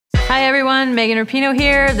Hi everyone, Megan Rapinoe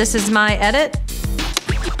here. This is my edit.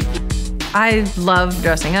 I love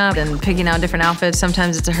dressing up and picking out different outfits.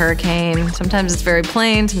 Sometimes it's a hurricane, sometimes it's very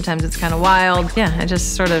plain, sometimes it's kind of wild. Yeah, I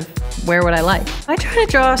just sort of wear what I like. I try to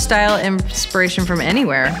draw style inspiration from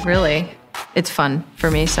anywhere, really. It's fun for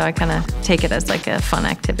me, so I kind of take it as like a fun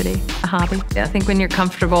activity, a hobby. Yeah, I think when you're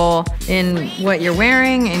comfortable in what you're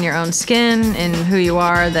wearing, in your own skin, in who you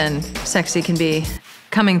are, then sexy can be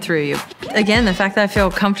coming through you. Again, the fact that I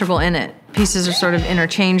feel comfortable in it. Pieces are sort of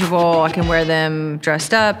interchangeable. I can wear them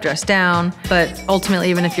dressed up, dressed down, but ultimately,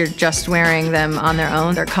 even if you're just wearing them on their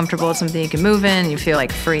own, they're comfortable. It's something you can move in, you feel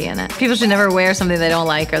like free in it. People should never wear something they don't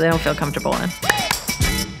like or they don't feel comfortable in.